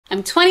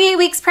I'm 28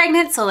 weeks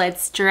pregnant, so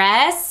let's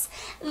dress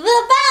the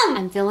bum.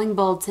 I'm feeling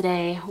bold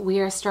today.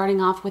 We are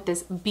starting off with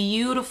this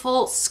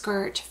beautiful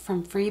skirt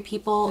from Free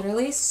People.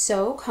 Literally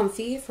so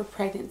comfy for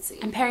pregnancy.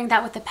 I'm pairing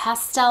that with a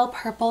pastel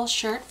purple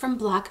shirt from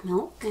Black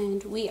Milk,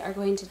 and we are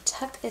going to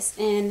tuck this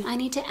in. I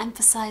need to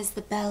emphasize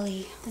the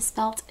belly. This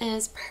belt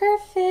is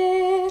perfect.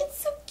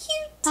 It's so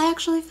cute. I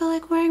actually feel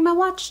like wearing my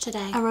watch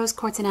today. A rose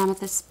quartz and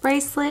amethyst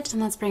bracelet,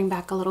 and let's bring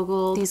back a little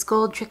gold. These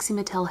gold Trixie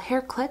Mattel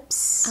hair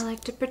clips. I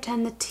like to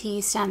pretend the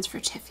T stands for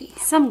Tiffy.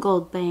 Some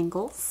gold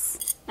bangles.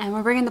 And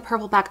we're bringing the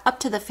purple back up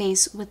to the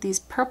face with these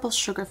purple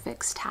Sugar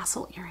Fix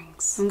tassel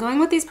earrings. I'm going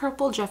with these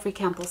purple Jeffrey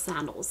Campbell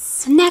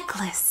sandals. A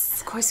necklace.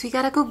 Of course, we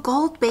gotta go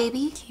gold,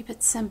 baby. Keep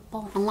it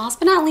simple. And last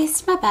but not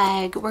least, my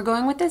bag. We're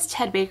going with this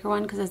Ted Baker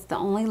one because it's the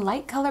only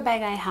light color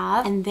bag I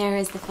have. And there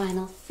is the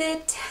final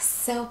fit.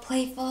 So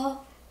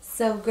playful,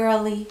 so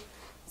girly,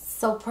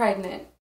 so pregnant.